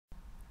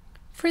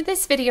For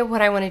this video,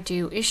 what I want to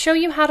do is show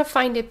you how to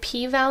find a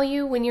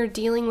p-value when you're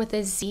dealing with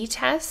a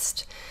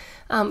z-test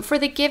for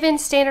the given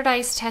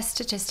standardized test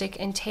statistic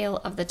and tail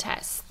of the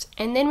test.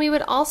 And then we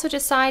would also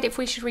decide if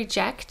we should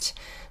reject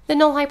the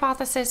null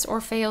hypothesis or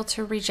fail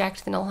to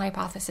reject the null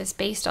hypothesis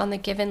based on the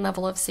given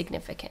level of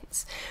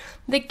significance.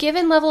 The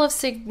given level of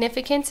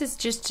significance is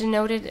just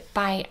denoted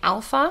by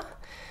alpha.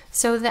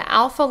 So the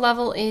alpha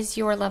level is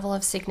your level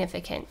of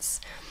significance.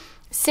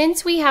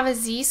 Since we have a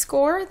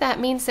z-score, that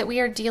means that we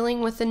are dealing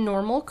with the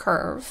normal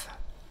curve.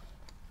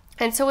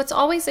 And so it's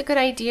always a good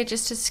idea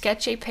just to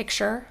sketch a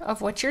picture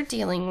of what you're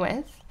dealing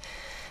with.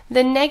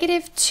 The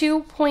negative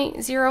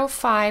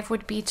 2.05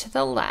 would be to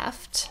the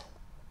left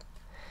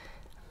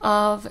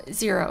of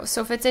 0.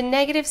 So if it's a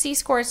negative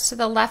z-score, it's to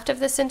the left of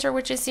the center,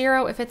 which is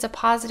 0. If it's a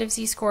positive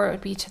z-score, it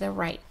would be to the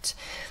right.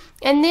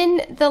 And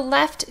then the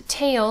left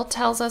tail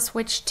tells us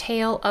which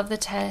tail of the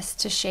test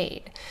to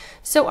shade.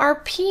 So our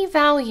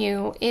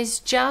p-value is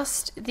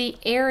just the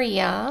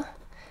area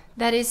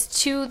that is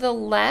to the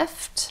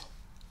left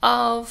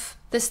of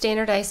the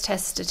standardized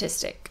test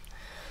statistic.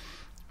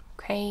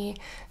 Okay,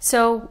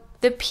 so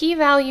the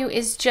p-value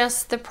is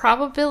just the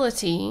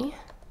probability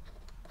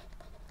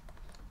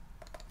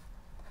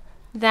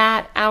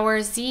that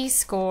our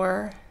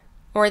z-score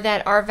or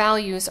that our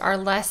values are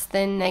less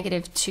than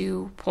negative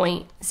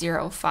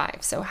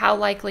 2.05. So how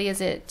likely is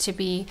it to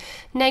be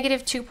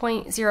negative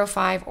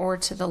 2.05 or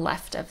to the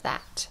left of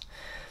that?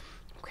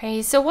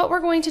 Okay, so what we're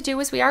going to do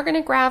is we are going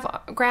to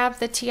grab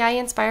the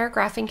TI-Nspire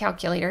graphing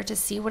calculator to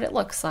see what it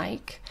looks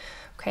like.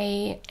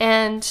 Okay,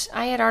 and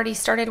I had already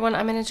started one.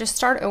 I'm going to just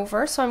start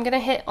over. So I'm going to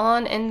hit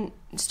on and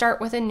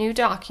start with a new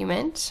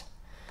document.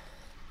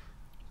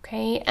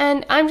 Okay,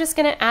 and I'm just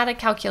going to add a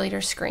calculator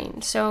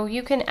screen. So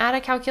you can add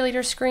a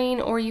calculator screen,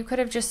 or you could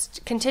have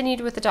just continued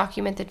with the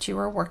document that you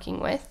were working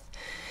with.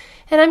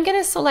 And I'm going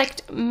to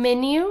select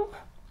menu,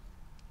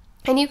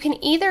 and you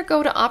can either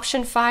go to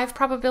option 5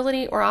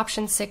 probability or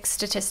option 6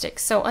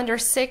 statistics. So under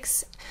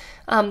 6,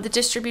 the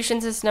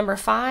distributions is number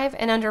 5,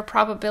 and under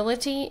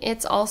probability,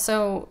 it's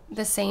also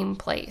the same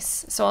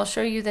place. So I'll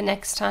show you the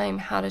next time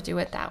how to do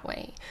it that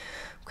way.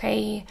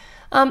 Okay.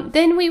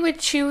 Then we would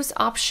choose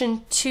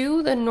option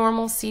 2, the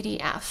normal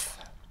CDF.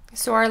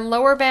 So our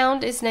lower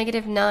bound is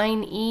negative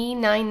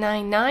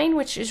 9E999,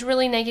 which is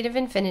really negative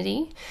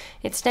infinity.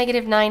 It's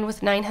negative 9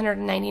 with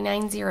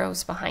 999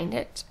 zeros behind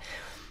it.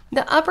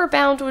 The upper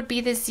bound would be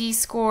the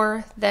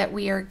z-score that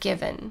we are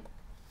given.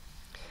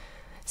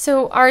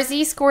 So our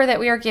z-score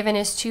that we are given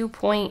is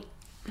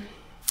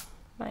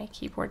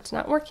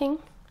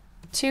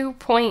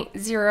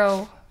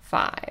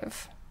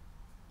 2.05.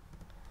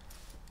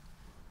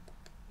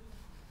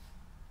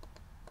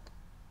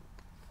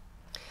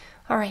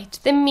 All right,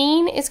 the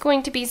mean is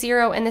going to be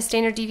 0 and the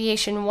standard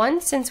deviation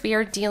 1 since we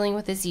are dealing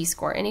with a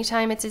z-score.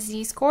 Anytime it's a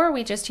z-score,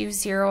 we just use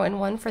 0 and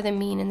 1 for the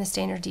mean and the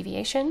standard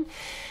deviation.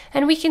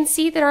 And we can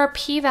see that our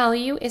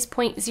p-value is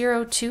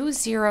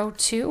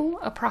 0.0202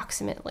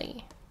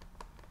 approximately.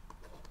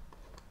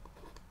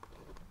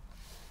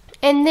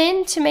 And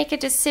then to make a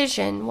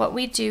decision, what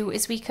we do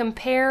is we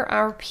compare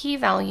our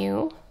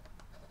p-value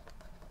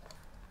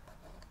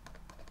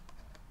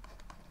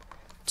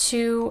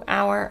to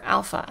our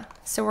alpha.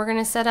 So we're going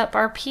to set up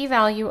our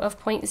p-value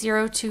of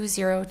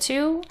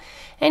 0.0202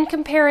 and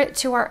compare it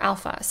to our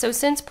alpha. So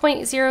since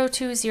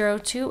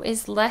 0.0202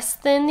 is less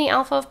than the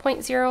alpha of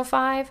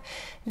 0.05,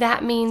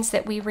 that means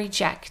that we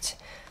reject.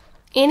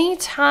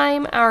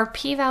 Anytime our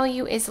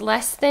p-value is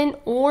less than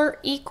or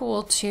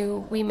equal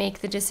to, we make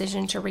the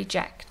decision to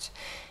reject.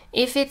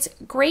 If it's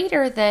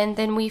greater than,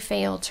 then we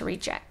fail to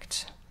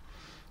reject.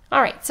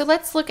 All right, so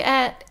let's look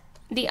at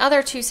the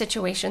other two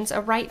situations, a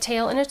right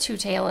tail and a two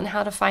tail, and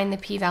how to find the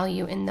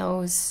p-value in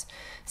those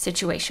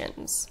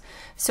situations.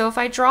 So if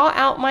I draw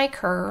out my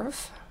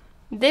curve,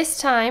 this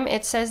time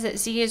it says that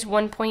z is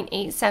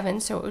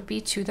 1.87, so it would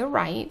be to the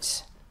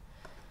right.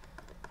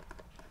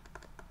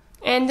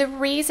 And the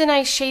reason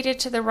I shaded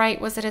to the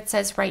right was that it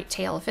says right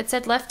tail. If it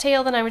said left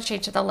tail, then I would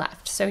shade to the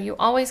left. So you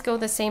always go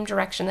the same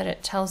direction that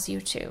it tells you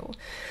to.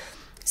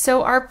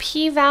 So our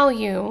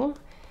p-value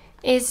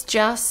is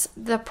just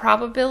the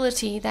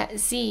probability that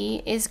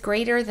z is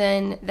greater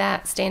than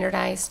that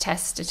standardized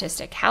test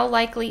statistic. How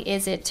likely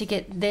is it to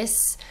get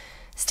this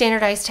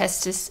standardized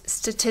test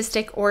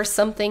statistic or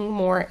something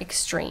more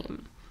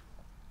extreme?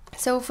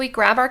 So if we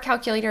grab our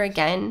calculator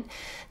again,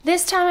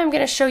 this time I'm going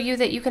to show you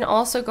that you can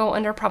also go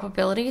under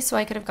probability. So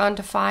I could have gone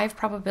to 5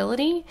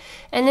 probability,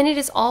 and then it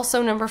is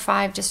also number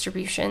 5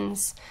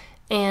 distributions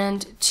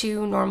and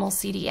 2 normal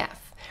CDF.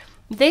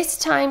 This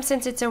time,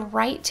 since it's a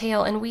right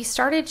tail and we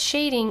started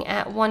shading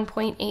at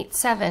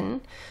 1.87,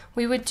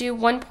 we would do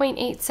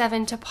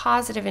 1.87 to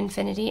positive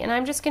infinity, and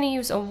I'm just going to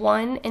use a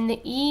 1, and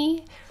the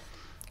E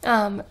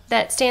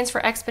that stands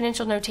for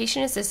exponential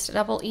notation is this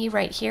double E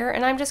right here,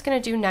 and I'm just going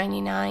to do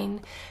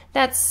 99.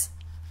 That's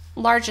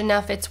large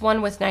enough. It's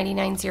 1 with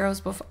 99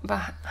 zeros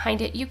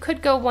behind it. You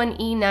could go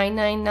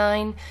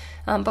 1E999,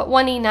 but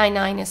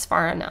 1E99 is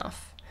far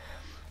enough.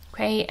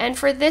 Okay, and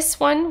for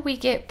this one, we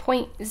get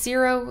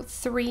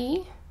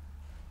 0.03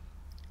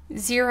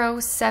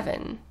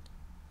 0.07.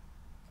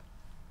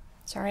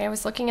 Sorry, I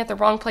was looking at the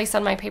wrong place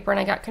on my paper and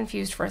I got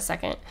confused for a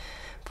second.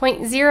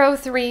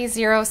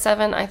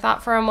 0.0307. I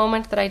thought for a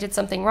moment that I did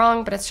something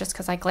wrong, but it's just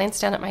because I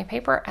glanced down at my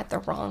paper at the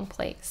wrong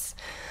place.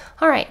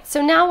 All right,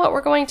 so now what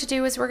we're going to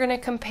do is we're going to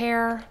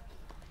compare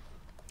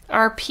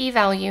our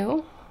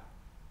p-value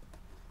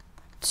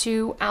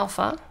to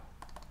alpha.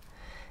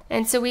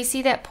 And so we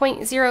see that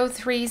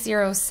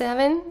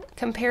 0.0307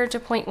 compared to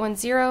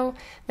 0.10,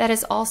 that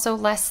is also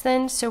less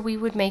than, so we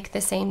would make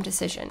the same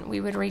decision. We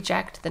would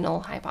reject the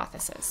null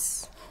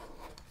hypothesis.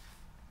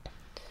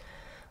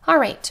 All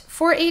right,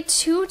 for a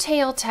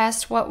two-tail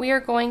test, what we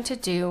are going to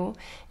do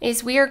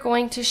is we are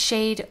going to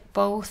shade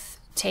both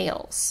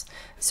tails.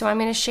 So I'm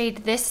going to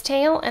shade this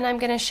tail and I'm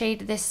going to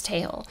shade this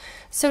tail.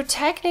 So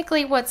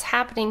technically what's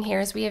happening here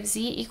is we have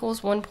z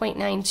equals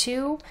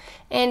 1.92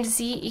 and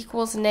z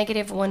equals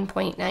negative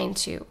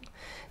 1.92.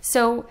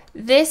 So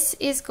this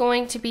is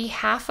going to be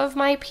half of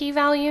my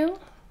p-value,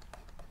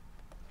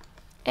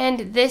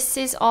 and this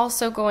is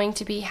also going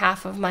to be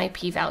half of my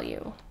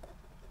p-value.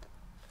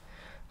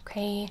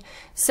 Okay,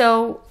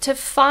 so to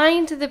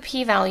find the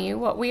p-value,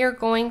 what we are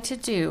going to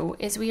do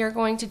is we are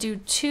going to do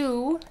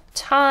 2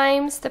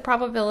 times the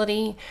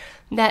probability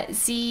that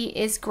z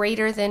is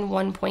greater than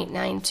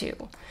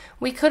 1.92.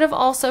 We could have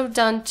also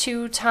done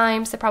 2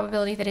 times the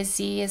probability that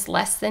z is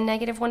less than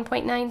negative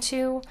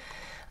 1.92.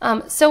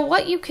 So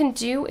what you can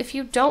do, if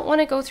you don't want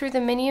to go through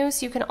the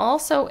menus, you can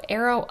also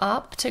arrow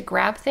up to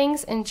grab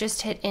things and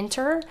just hit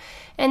enter.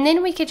 And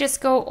then we could just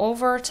go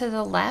over to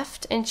the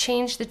left and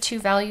change the 2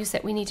 values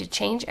that we need to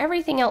change.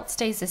 Everything else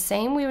stays the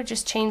same. We would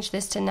just change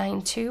this to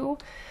 9.2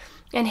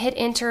 and hit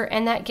enter,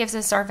 and that gives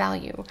us our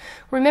value.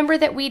 Remember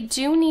that we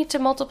do need to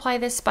multiply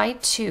this by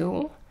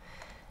 2.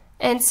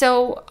 And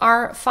so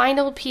our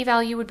final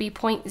p-value would be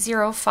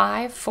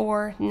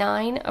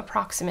 0.0549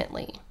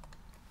 approximately.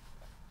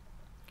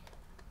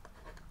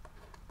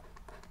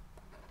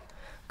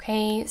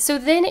 Okay, so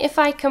then if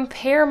I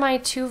compare my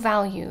 2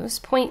 values,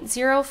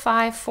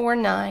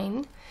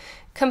 0.0549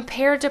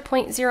 compared to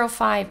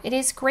 0.05, it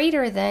is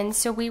greater than,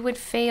 so we would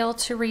fail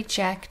to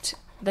reject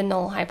the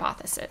null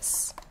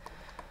hypothesis.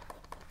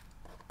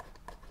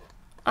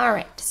 All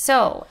right,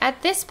 so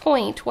at this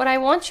point, what I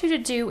want you to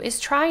do is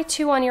try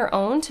 2 on your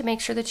own to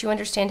make sure that you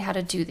understand how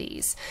to do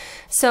these.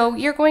 So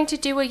you're going to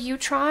do a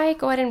you-try,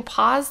 go ahead and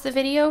pause the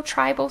video,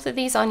 try both of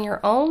these on your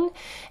own,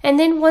 and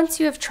then once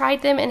you have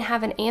tried them and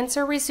have an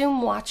answer,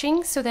 resume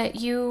watching so that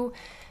you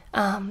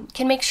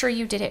can make sure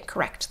you did it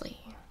correctly.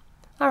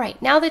 All right,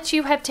 now that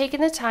you have taken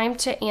the time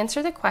to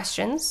answer the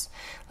questions,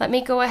 let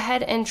me go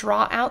ahead and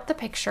draw out the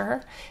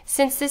picture.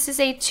 Since this is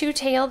a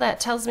two-tail, that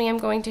tells me I'm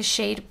going to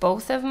shade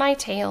both of my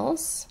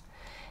tails.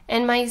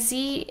 And my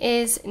z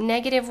is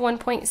negative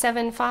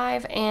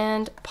 1.75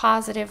 and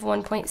positive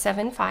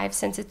 1.75.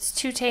 Since it's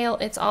two-tail,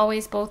 it's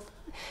always both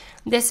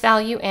this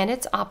value and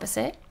its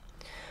opposite.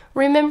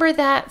 Remember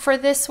that for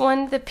this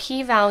one, the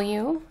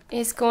p-value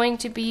is going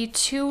to be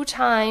 2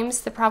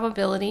 times the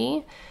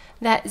probability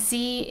that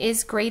z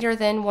is greater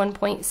than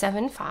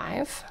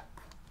 1.75.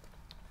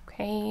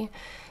 Okay,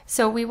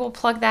 so we will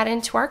plug that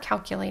into our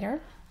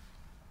calculator.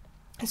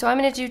 So I'm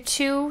going to do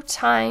 2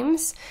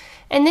 times,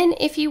 and then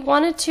if you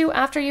wanted to,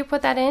 after you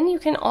put that in, you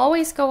can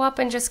always go up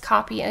and just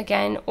copy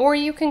again, or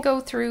you can go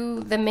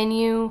through the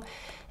menu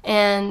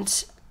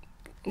and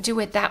do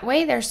it that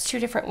way. There's 2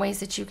 different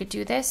ways that you could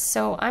do this.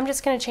 So I'm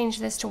just going to change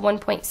this to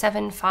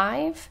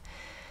 1.75.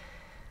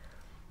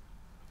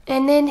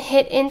 And then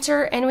hit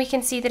enter, and we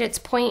can see that it's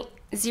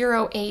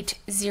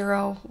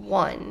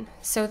 0.0801.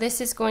 So this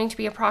is going to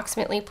be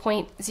approximately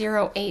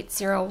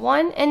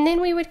 0.0801, and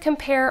then we would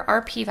compare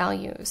our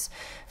p-values.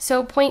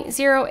 So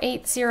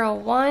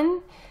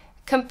 0.0801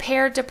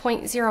 compared to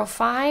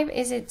 0.05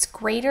 is it's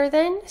greater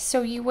than,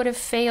 so you would have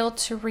failed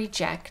to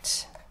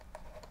reject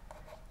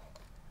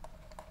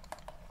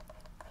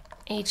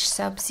h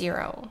sub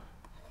 0.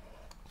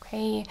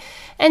 Okay,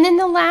 and then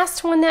the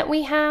last one that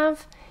we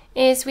have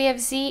is we have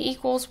z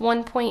equals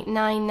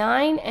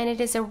 1.99, and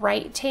it is a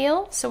right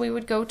tail, so we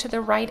would go to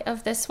the right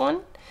of this one.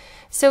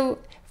 So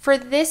for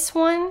this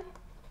one,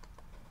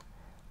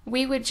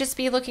 we would just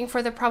be looking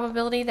for the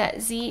probability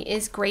that z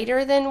is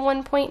greater than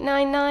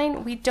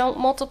 1.99. We don't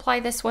multiply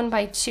this one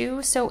by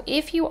 2, so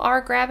if you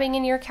are grabbing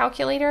in your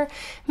calculator,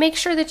 make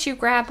sure that you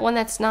grab one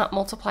that's not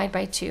multiplied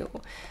by 2.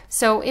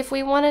 So if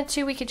we wanted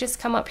to, we could just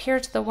come up here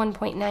to the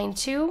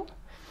 1.92,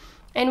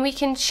 and we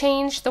can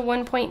change the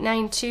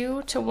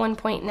 1.92 to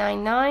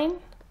 1.99,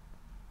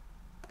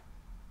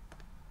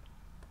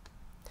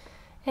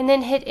 and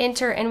then hit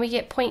enter, and we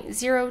get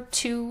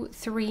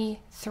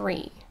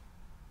 0.0233.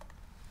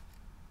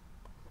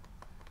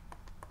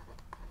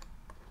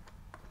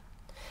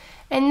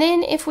 And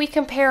then if we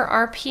compare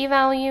our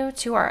p-value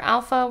to our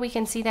alpha, we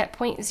can see that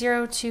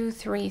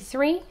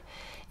 0.0233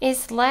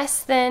 is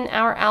less than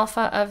our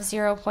alpha of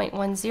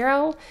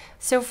 0.10.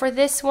 So for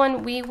this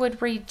one, we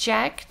would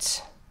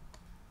reject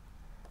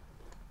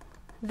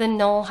the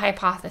null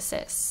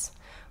hypothesis.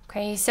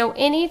 Okay, so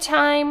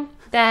anytime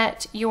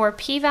that your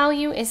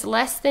p-value is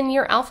less than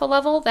your alpha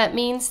level, that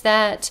means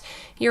that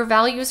your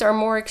values are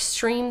more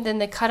extreme than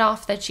the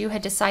cutoff that you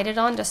had decided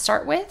on to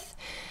start with,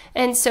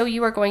 and so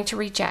you are going to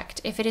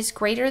reject. If it is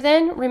greater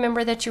than,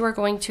 remember that you are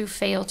going to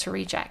fail to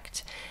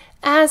reject.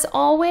 As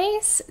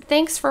always,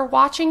 thanks for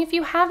watching. If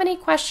you have any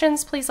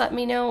questions, please let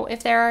me know.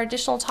 If there are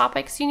additional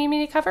topics you need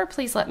me to cover,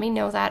 please let me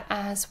know that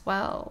as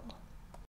well.